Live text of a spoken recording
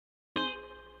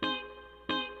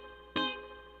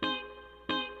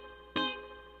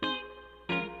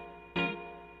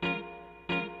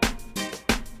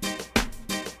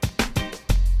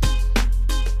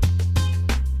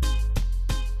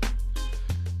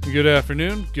Good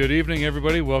afternoon, good evening,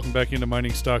 everybody. Welcome back into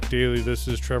Mining Stock Daily. This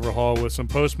is Trevor Hall with some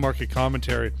post-market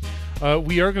commentary.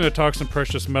 We are going to talk some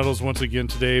precious metals once again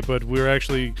today, but we're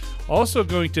actually also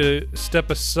going to step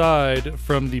aside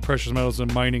from the precious metals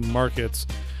and mining markets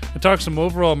and talk some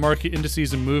overall market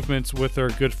indices and movements with our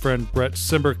good friend Brett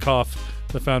Simberkoff,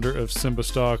 the founder of Simba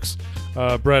Stocks.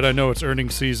 Brett, I know it's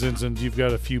earnings seasons, and you've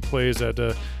got a few plays that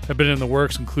have been in the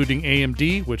works, including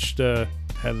AMD, which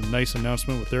had a nice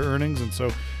announcement with their earnings, and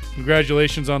so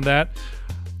congratulations on that.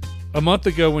 A month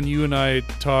ago when you and I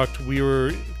talked, we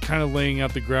were kind of laying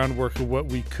out the groundwork of what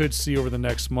we could see over the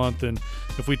next month, and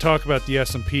if we talk about the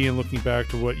S&P and looking back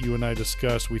to what you and I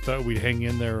discussed, we thought we'd hang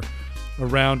in there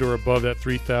around or above that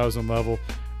 3,000 level,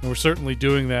 and we're certainly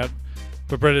doing that.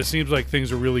 But Brett, it seems like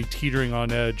things are really teetering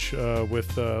on edge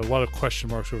with a lot of question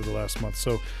marks over the last month.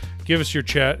 So give us your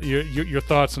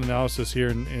thoughts and analysis here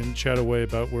and chat away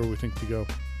about where we think to go.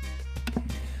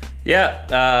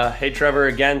 Yeah. Hey, Trevor,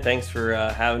 again, thanks for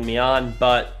having me on.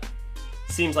 But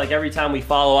it seems like every time we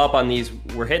follow up on these,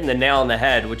 we're hitting the nail on the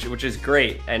head, which is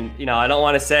great. And, I don't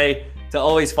want to say to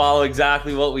always follow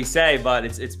exactly what we say, but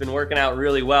it's been working out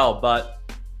really well. But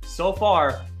so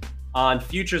far, on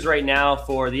futures right now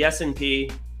for the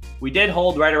S&P, we did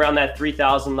hold right around that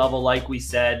 3,000 level, like we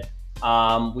said.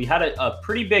 We had a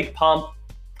pretty big pump.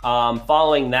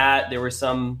 Following that, there were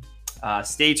some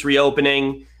states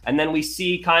reopening. And then we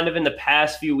see kind of in the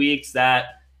past few weeks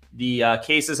that the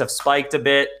cases have spiked a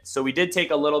bit. So we did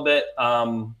take a little bit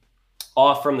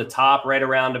off from the top, right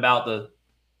around about the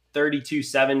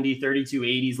 3270,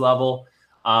 3280s level.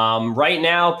 Right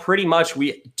now, pretty much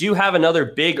we do have another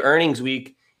big earnings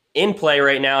week in play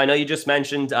right now. I know you just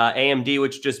mentioned AMD,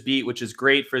 which just beat, which is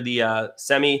great for the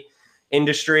semi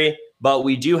industry. But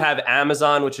we do have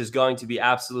Amazon, which is going to be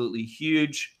absolutely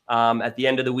huge at the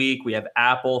end of the week. We have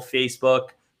Apple,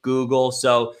 Facebook, Google.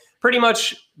 So pretty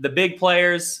much the big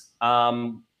players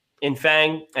in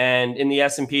FANG and in the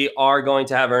S&P are going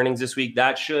to have earnings this week.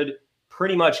 That should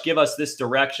pretty much give us this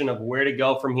direction of where to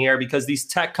go from here, because these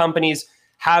tech companies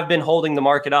have been holding the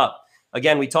market up.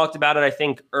 Again, we talked about it, I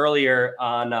think, earlier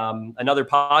on another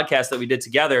podcast that we did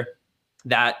together,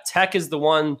 that tech is the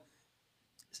one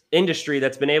industry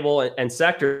that's been able, and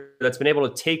sector that's been able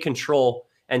to take control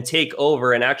and take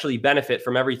over and actually benefit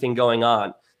from everything going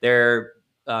on. They're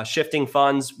shifting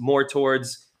funds more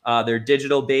towards their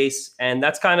digital base, and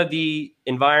that's kind of the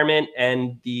environment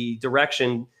and the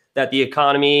direction that the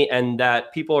economy and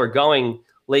that people are going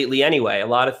lately anyway. A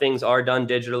lot of things are done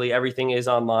digitally. Everything is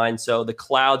online. So the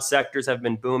cloud sectors have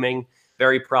been booming,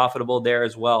 very profitable there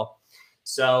as well.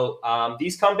 So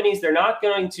these companies, they're not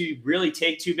going to really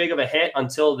take too big of a hit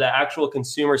until the actual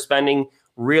consumer spending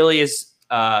really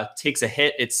takes a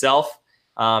hit itself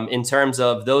in terms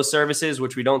of those services,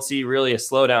 which we don't see really a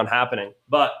slowdown happening.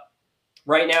 But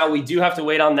right now, we do have to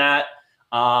wait on that.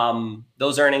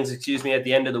 Those earnings, at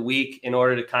the end of the week in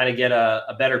order to kind of get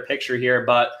a better picture here.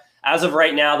 But as of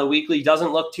right now, the weekly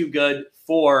doesn't look too good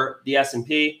for the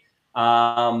S&P.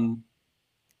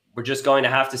 We're just going to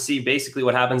have to see basically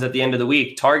what happens at the end of the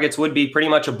week. Targets would be pretty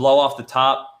much a blow off the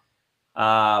top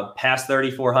past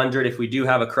 3,400 if we do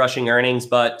have a crushing earnings.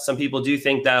 But some people do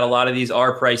think that a lot of these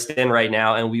are priced in right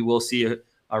now, and we will see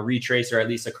a retrace or at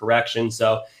least a correction.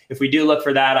 So if we do look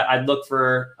for that, I'd look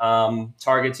for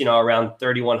targets, around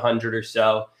 3,100 or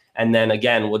so. And then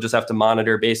again, we'll just have to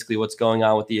monitor basically what's going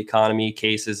on with the economy,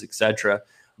 cases, etc.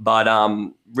 But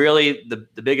really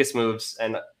the biggest moves,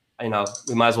 and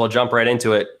we might as well jump right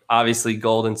into it. Obviously,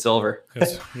 gold and silver.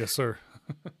 Yes, sir.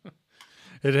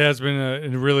 It has been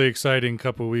a really exciting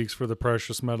couple of weeks for the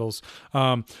precious metals.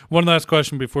 One last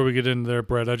question before we get into there,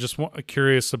 Brett. I just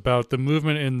curious about the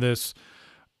movement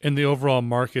in the overall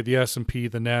market, the S&P,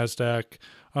 the NASDAQ,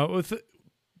 with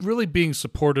really being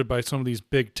supported by some of these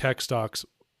big tech stocks,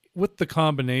 with the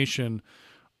combination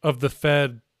of the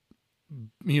Fed,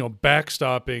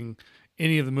 backstopping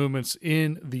any of the movements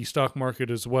in the stock market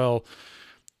as well.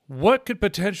 What could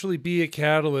potentially be a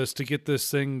catalyst to get this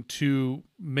thing to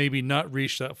maybe not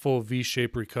reach that full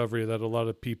V-shaped recovery that a lot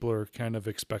of people are kind of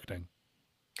expecting?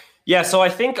 Yeah, so I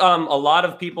think a lot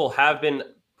of people have been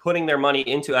putting their money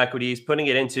into equities, putting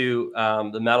it into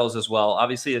the metals as well.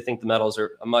 Obviously, I think the metals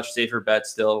are a much safer bet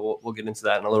still. We'll get into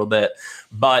that in a little bit.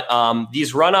 But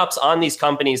these run-ups on these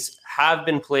companies have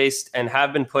been placed and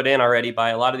have been put in already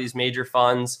by a lot of these major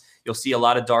funds. You'll see a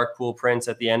lot of dark pool prints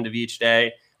at the end of each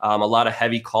day, a lot of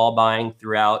heavy call buying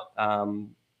throughout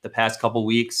the past couple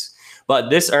weeks. But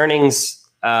this earnings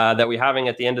that we're having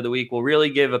at the end of the week will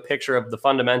really give a picture of the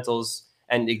fundamentals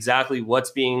and exactly what's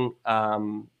being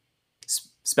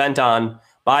spent on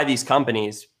by these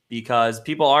companies, because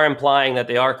people are implying that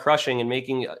they are crushing and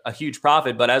making a huge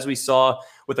profit. But as we saw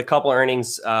with a couple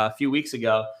earnings a few weeks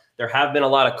ago, there have been a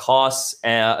lot of costs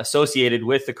associated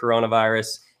with the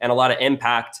coronavirus and a lot of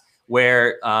impact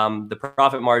where the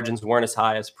profit margins weren't as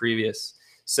high as previous.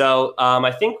 So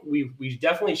I think we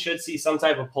definitely should see some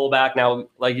type of pullback. Now,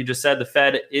 like you just said, the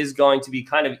Fed is going to be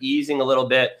kind of easing a little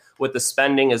bit with the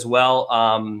spending as well,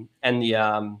 and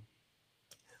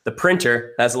the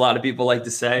printer, as a lot of people like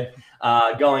to say,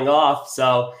 going off.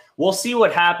 So we'll see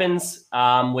what happens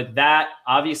with that.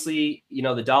 Obviously,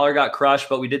 the dollar got crushed,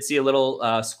 but we did see a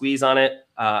little squeeze on it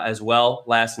as well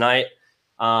last night.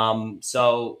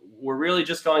 So we're really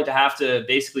just going to have to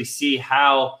basically see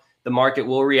how the market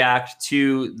will react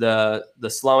to the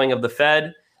slowing of the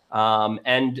Fed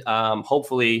and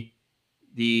hopefully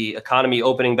the economy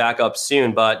opening back up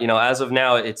soon. But, as of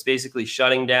now, it's basically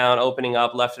shutting down, opening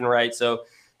up left and right. So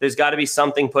there's got to be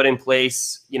something put in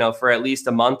place, for at least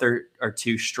a month or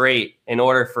two straight in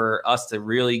order for us to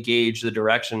really gauge the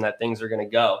direction that things are going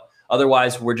to go.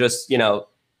 Otherwise, we're just,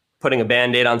 putting a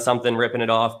Band-Aid on something, ripping it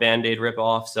off, Band-Aid, rip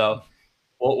off. So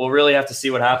we'll really have to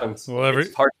see what happens. Well,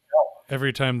 it's hard to tell.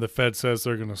 Every time the Fed says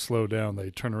they're going to slow down,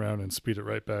 they turn around and speed it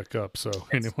right back up. So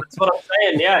anyway. That's what I'm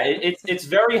saying. Yeah, it's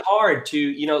very hard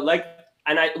to,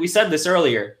 we said this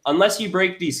earlier, unless you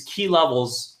break these key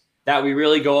levels that we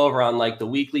really go over on like the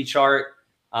weekly chart,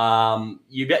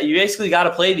 you basically got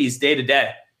to play these day to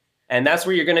day, and that's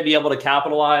where you're going to be able to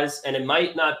capitalize. And it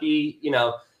might not be,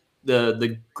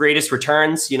 the greatest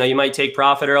returns. You might take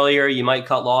profit earlier, you might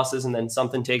cut losses, and then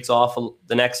something takes off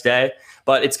the next day.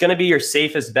 But it's going to be your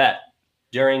safest bet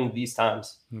during these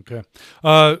times. Okay.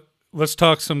 Let's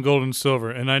talk some gold and silver.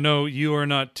 And I know you are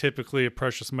not typically a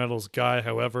precious metals guy.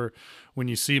 However, when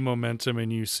you see momentum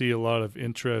and you see a lot of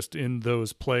interest in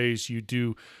those plays, you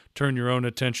do turn your own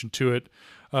attention to it.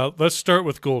 Let's start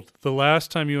with gold. The last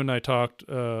time you and I talked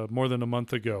more than a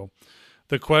month ago,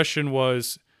 the question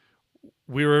was,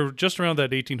 we were just around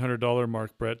that $1,800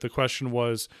 mark, Brett. The question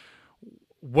was,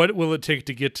 what will it take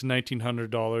to get to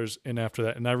 $1,900 and after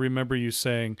that? And I remember you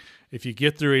saying, if you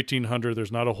get through 1,800,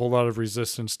 there's not a whole lot of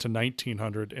resistance to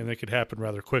 1,900, and it could happen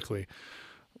rather quickly.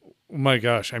 My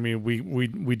gosh, I mean,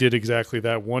 we did exactly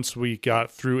that. Once we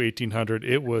got through 1,800,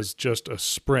 it was just a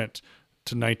sprint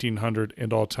to 1,900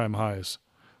 and all-time highs.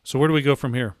 So where do we go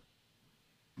from here?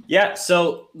 Yeah,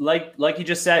 so like you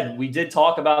just said, we did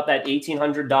talk about that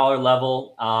 $1,800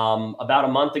 level about a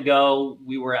month ago.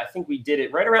 I think we did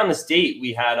it right around this date.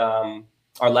 We had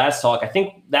our last talk. I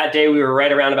think that day we were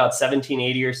right around about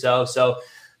 1,780 or so. So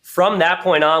from that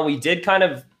point on, we did kind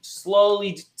of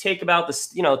slowly take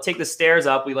the stairs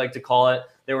up, we like to call it.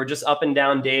 There were just up and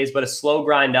down days, but a slow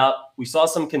grind up. We saw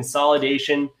some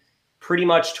consolidation pretty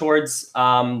much towards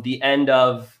the end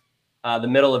of the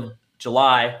middle of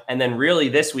July, and then really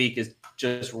this week is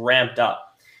just ramped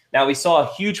up. Now we saw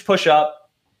a huge push up.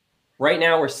 Right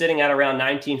now we're sitting at around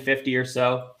 1950 or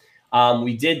so.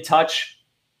 We did touch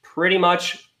pretty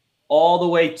much all the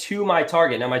way to my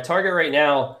target. Now my target right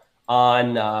now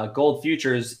on gold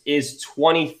futures is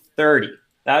 2030.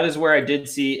 That is where I did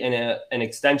see an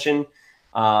extension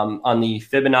on the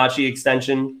Fibonacci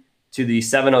extension to the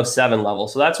 707 level.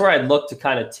 So that's where I'd look to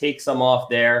kind of take some off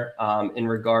there in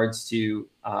regards to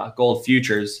gold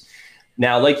futures.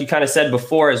 Now, like you kind of said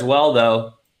before as well,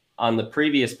 though, on the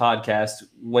previous podcast,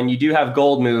 when you do have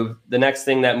gold move, the next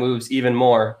thing that moves even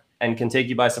more and can take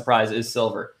you by surprise is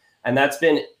silver. And that's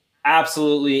been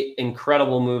absolutely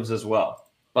incredible moves as well.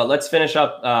 But let's finish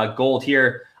up gold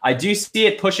here. I do see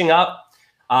it pushing up.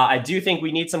 I do think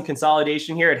we need some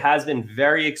consolidation here. It has been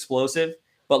very explosive.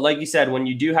 But like you said, when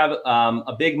you do have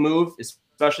a big move,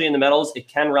 especially in the metals, it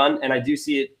can run. And I do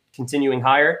see it continuing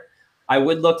higher. I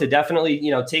would look to definitely,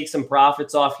 take some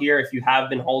profits off here if you have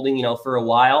been holding, for a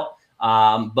while.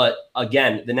 But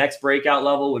again, the next breakout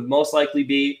level would most likely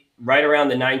be right around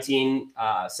the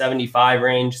 1975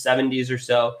 range, 70s or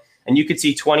so. And you could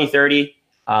see 2030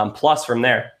 plus from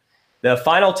there. The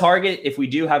final target, if we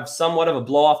do have somewhat of a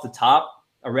blow off the top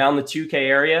around the 2K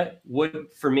area, would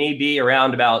for me be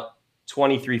around about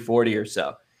 2340 or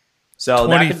so. So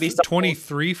 20, that could be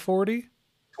 2340?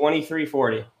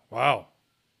 2340. Wow.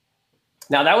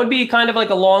 Now that would be kind of like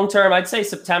a long-term, I'd say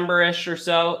September-ish or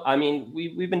so. I mean,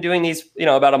 we've been doing these,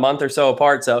 about a month or so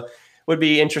apart. So it would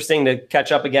be interesting to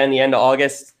catch up again the end of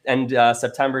August and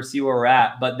September, see where we're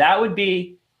at. But that would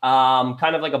be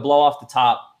kind of like a blow off the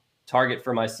top target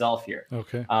for myself here.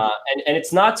 Okay. And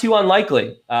it's not too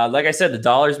unlikely. Like I said, the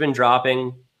dollar's been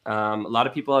dropping. A lot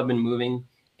of people have been moving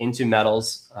into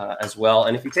metals as well.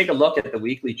 And if you take a look at the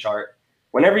weekly chart,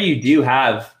 whenever you do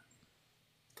have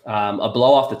a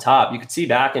blow off the top, you could see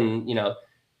back in,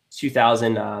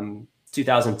 2000,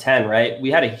 2010, right?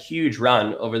 We had a huge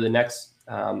run over the next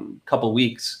couple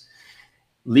weeks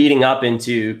leading up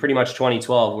into pretty much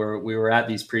 2012, where we were at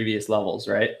these previous levels,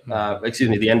 right? Excuse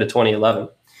me, the end of 2011.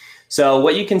 So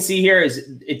what you can see here is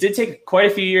it did take quite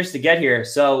a few years to get here.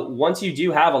 So once you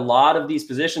do have a lot of these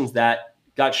positions that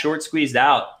got short squeezed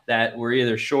out, that were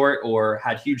either short or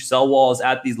had huge sell walls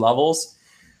at these levels,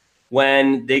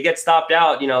 when they get stopped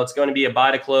out, it's going to be a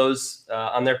buy to close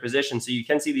on their position. So you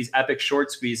can see these epic short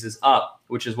squeezes up,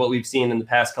 which is what we've seen in the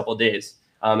past couple of days,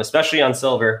 especially on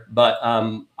silver, but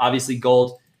obviously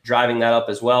gold driving that up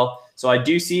as well. So I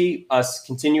do see us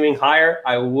continuing higher.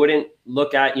 I wouldn't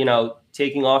look at,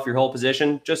 taking off your whole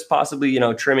position, just possibly,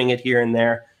 trimming it here and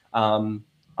there on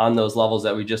those levels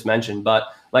that we just mentioned. But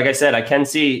like I said, I can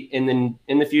see in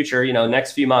the future,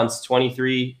 next few months,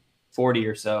 2340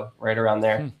 or so, right around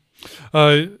there.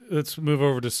 Let's move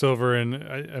over to silver. And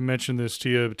I mentioned this to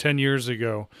you 10 years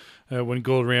ago when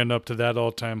gold ran up to that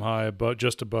all-time high, but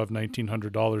just above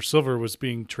 $1,900. Silver was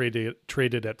being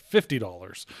traded at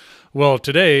 $50. Well,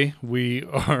 today we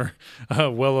are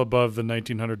well above the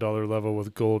 $1,900 level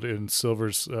with gold, and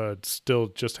silver's still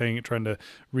just trying to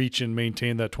reach and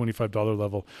maintain that $25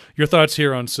 level. Your thoughts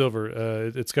here on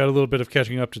silver? It's got a little bit of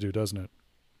catching up to do, doesn't it?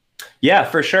 Yeah,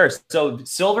 for sure. So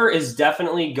silver is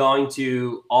definitely going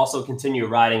to also continue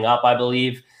riding up, I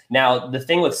believe. Now, the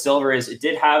thing with silver is it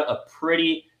did have a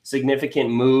pretty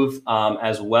significant move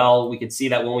as well. We could see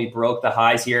that when we broke the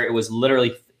highs here, it was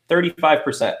literally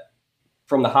 35%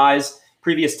 from the highs,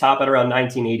 previous top at around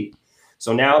 1980.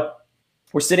 So now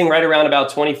we're sitting right around about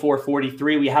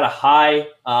 2443. We had a high,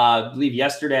 I believe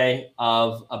yesterday,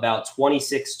 of about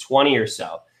 2620 or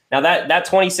so. Now that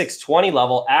 2620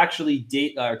 level actually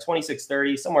date, or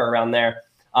 2630, somewhere around there,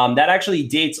 that actually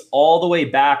dates all the way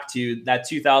back to that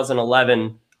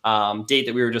 2011 date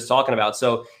that we were just talking about.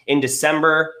 So in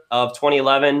December of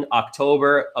 2011,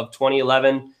 October of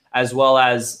 2011, as well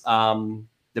as the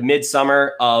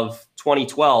midsummer of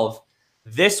 2012,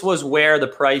 this was where the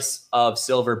price of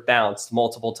silver bounced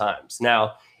multiple times.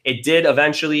 Now, it did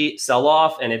eventually sell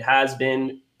off, and it has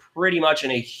been pretty much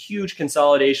in a huge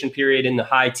consolidation period in the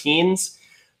high teens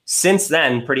since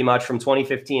then, pretty much from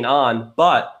 2015 on.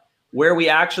 But where we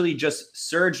actually just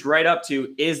surged right up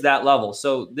to is that level.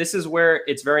 So this is where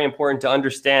it's very important to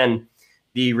understand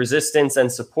the resistance and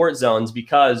support zones,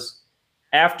 because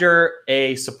after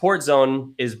a support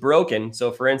zone is broken,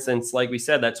 so for instance, like we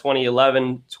said, that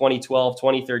 2011, 2012,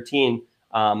 2013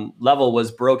 level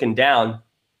was broken down.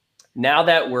 Now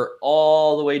that we're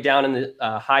all the way down in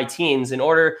the high teens, in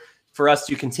order for us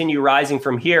to continue rising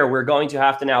from here, we're going to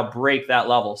have to now break that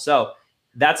level. So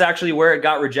that's actually where it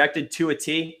got rejected to a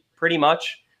T, pretty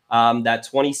much, that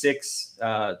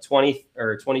 2620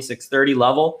 or 2630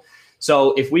 level.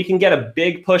 So if we can get a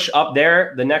big push up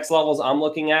there, the next levels I'm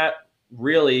looking at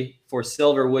really for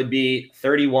silver would be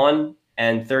 31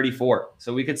 and 34.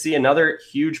 So we could see another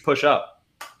huge push up.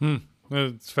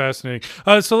 It's fascinating.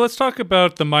 So let's talk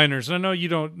about the miners. I know you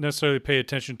don't necessarily pay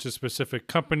attention to specific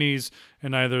companies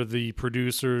and either the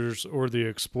producers or the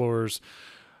explorers.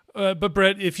 But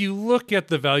Brett, if you look at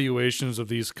the valuations of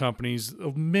these companies,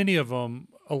 many of them,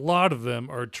 a lot of them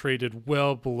are traded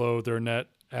well below their net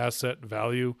asset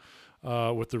value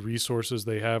with the resources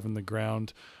they have in the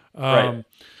ground. Right.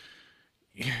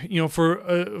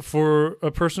 For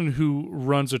a person who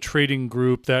runs a trading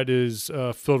group that is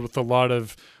filled with a lot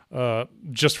of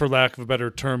just for lack of a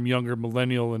better term, younger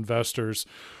millennial investors,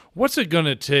 what's it going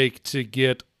to take to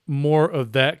get more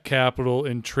of that capital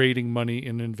and trading money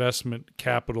and investment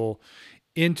capital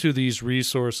into these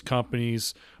resource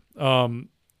companies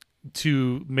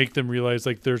to make them realize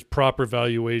like there's proper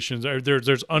valuations or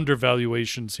there's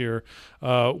undervaluations here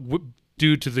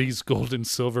due to these gold and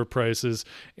silver prices,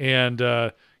 and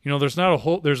there's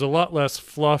a lot less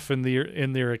fluff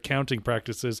in their accounting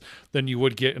practices than you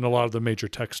would get in a lot of the major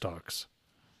tech stocks.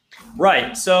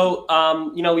 Right. So,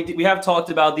 we have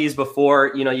talked about these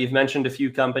before. You've mentioned a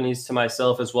few companies to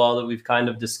myself as well that we've kind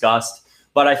of discussed.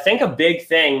 But I think a big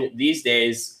thing these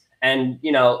days, and,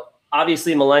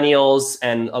 obviously millennials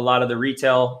and a lot of the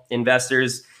retail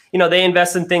investors, they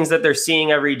invest in things that they're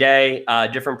seeing every day,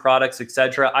 different products,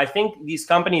 etc. I think these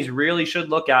companies really should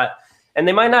look at, and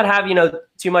they might not have,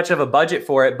 too much of a budget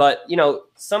for it, but,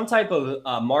 some type of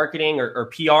marketing or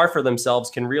PR for themselves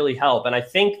can really help. And I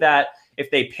think that if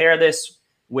they pair that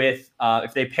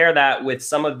with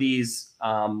some of these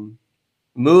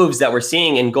moves that we're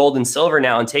seeing in gold and silver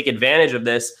now and take advantage of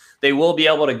this, they will be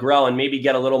able to grow and maybe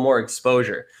get a little more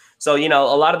exposure. So,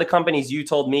 a lot of the companies you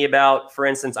told me about, for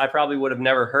instance, I probably would have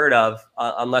never heard of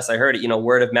unless I heard it,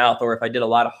 word of mouth, or if I did a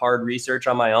lot of hard research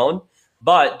on my own.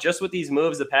 But just with these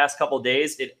moves the past couple of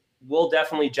days, it will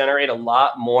definitely generate a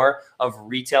lot more of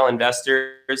retail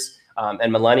investors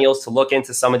and millennials to look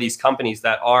into some of these companies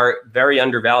that are very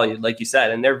undervalued, like you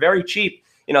said, and they're very cheap.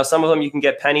 Some of them you can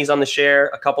get pennies on the share,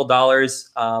 a couple dollars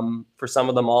for some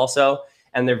of them also,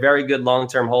 and they're very good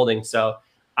long-term holdings. So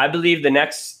I believe the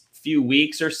next few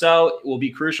weeks or so will be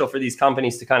crucial for these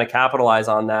companies to kind of capitalize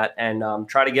on that and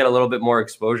try to get a little bit more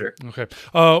exposure. Okay.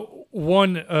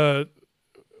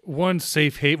 One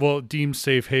safe haven, deemed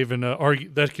safe haven,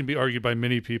 that can be argued by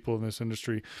many people in this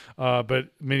industry, but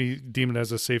many deem it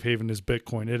as a safe haven is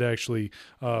Bitcoin. It actually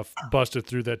busted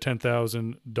through that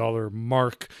 $10,000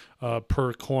 mark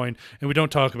per coin. And we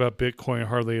don't talk about Bitcoin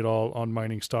hardly at all on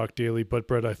Mining Stock Daily. But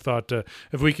Brett, I thought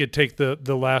if we could take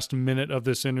the last minute of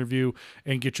this interview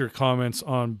and get your comments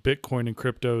on Bitcoin and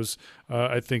cryptos,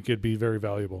 I think it'd be very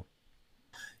valuable.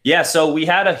 Yeah, so we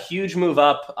had a huge move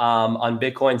up on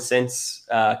Bitcoin since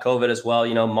COVID as well.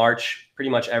 March, pretty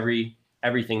much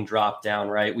everything dropped down,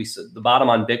 right? The bottom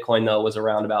on Bitcoin, though, was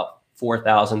around about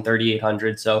 4,000,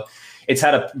 3,800. So it's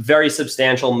had a very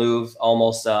substantial move,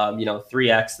 almost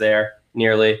 3x there,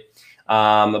 nearly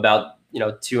about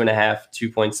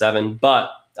 2.7.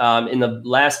 But in the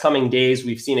last coming days,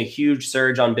 we've seen a huge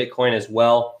surge on Bitcoin as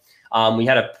well. We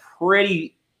had a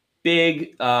pretty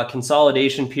big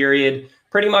consolidation period,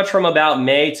 pretty much from about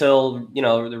May till,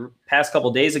 the past couple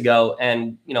of days ago.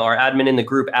 And, our admin in the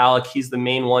group, Alec, he's the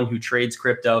main one who trades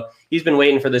crypto. He's been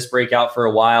waiting for this breakout for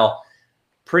a while,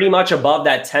 pretty much above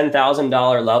that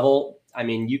 $10,000 level. I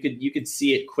mean, you could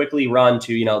see it quickly run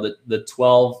to, the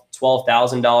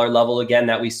 $12,000 level again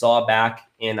that we saw back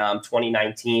in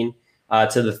 2019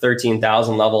 to the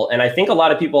 13,000 level. And I think a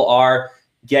lot of people are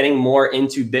getting more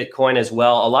into Bitcoin as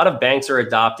well. A lot of banks are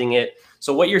adopting it.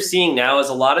 So what you're seeing now is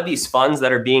a lot of these funds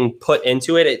that are being put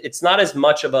into it. It's not as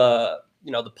much of a,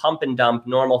 the pump and dump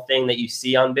normal thing that you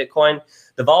see on Bitcoin.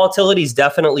 The volatility is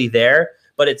definitely there,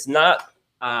 but it's not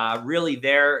really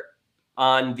there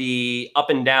on the up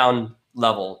and down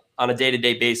level on a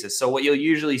day-to-day basis. So what you'll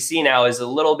usually see now is a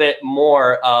little bit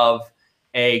more of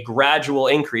a gradual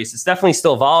increase. It's definitely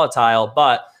still volatile,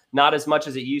 but not as much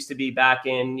as it used to be back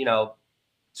in,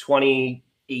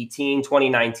 2018,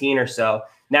 2019 or so.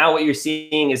 Now what you're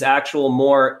seeing is actual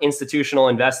more institutional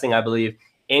investing, I believe,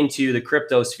 into the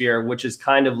crypto sphere, which is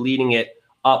kind of leading it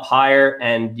up higher.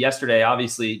 And yesterday,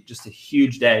 obviously, just a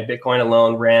huge day. Bitcoin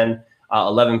alone ran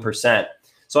 11%.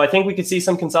 So I think we could see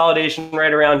some consolidation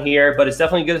right around here, but it's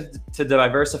definitely good to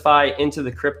diversify into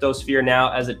the crypto sphere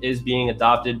now, as it is being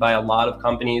adopted by a lot of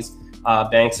companies,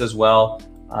 banks as well.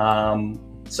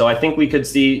 So I think we could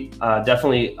see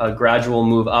definitely a gradual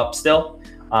move up still.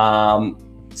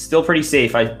 Still pretty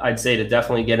safe, I'd say, to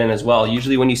definitely get in as well.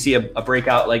 Usually when you see a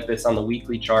breakout like this on the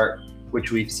weekly chart,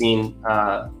 which we've seen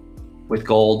with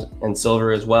gold and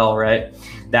silver as well, right,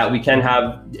 that we can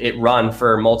have it run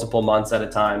for multiple months at a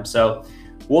time. So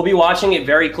we'll be watching it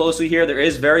very closely here. There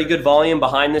is very good volume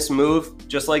behind this move,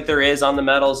 just like there is on the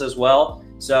metals as well.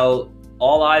 So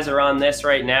all eyes are on this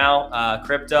right now,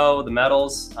 crypto, the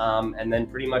metals, and then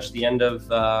pretty much the end of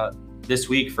this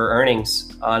week for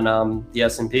earnings on the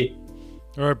S&P.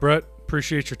 All right, Brett,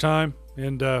 appreciate your time,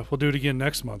 and we'll do it again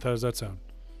next month. How does that sound?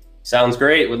 Sounds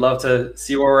great. Would love to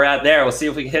see where we're at there. We'll see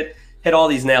if we can hit all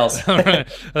these nails. All right.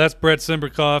 That's Brett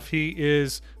Simberkoff. He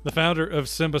is the founder of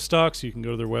Simba Stocks. You can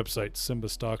go to their website,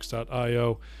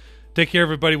 simbastocks.io. Take care,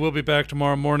 everybody. We'll be back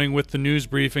tomorrow morning with the news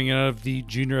briefing out of the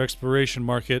junior exploration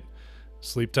market.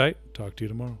 Sleep tight. Talk to you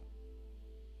tomorrow.